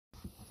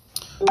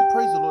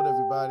Praise the Lord,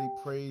 everybody.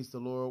 Praise the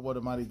Lord. What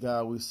a mighty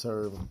God we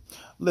serve.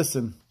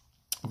 Listen,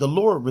 the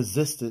Lord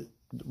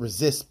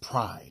resists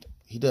pride.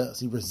 He does.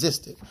 He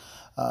resists it.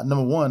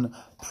 Number one,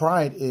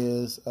 pride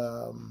is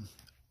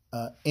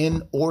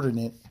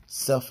inordinate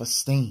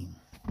self-esteem.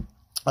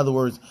 In other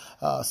words,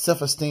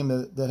 self-esteem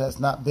that has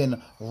not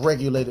been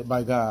regulated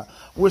by God.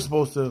 We're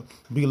supposed to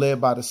be led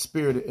by the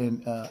Spirit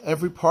in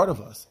every part of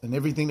us and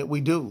everything that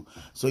we do.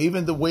 So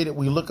even the way that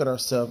we look at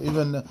ourselves,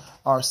 even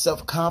our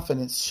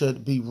self-confidence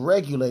should be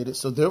regulated.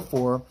 So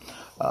therefore,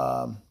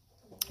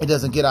 it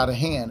doesn't get out of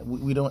hand.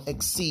 We don't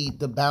exceed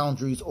the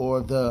boundaries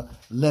or the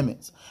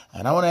limits.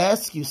 And I want to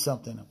ask you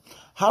something.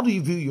 How do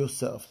you view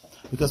yourself?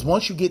 Because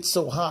once you get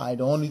so high,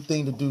 the only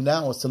thing to do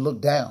now is to look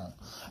down.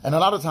 And a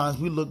lot of times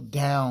we look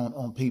down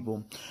on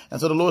people.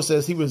 And so the Lord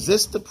says he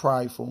resists the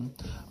prideful,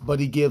 but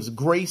he gives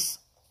grace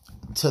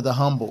to the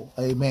humble.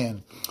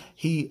 Amen.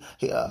 He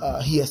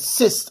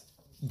assists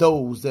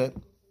those that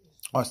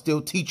are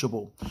still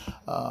teachable.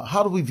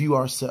 How do we view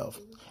ourselves?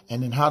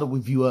 And then how do we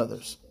view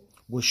others?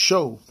 Will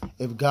show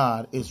if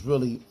God is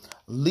really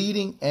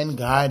leading and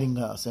guiding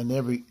us in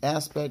every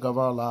aspect of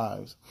our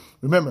lives.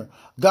 Remember,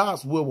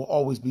 God's will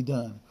always be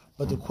done.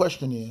 But the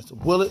question is,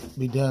 will it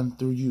be done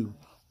through you?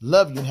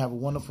 Love you and have a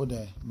wonderful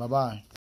day. Bye-bye.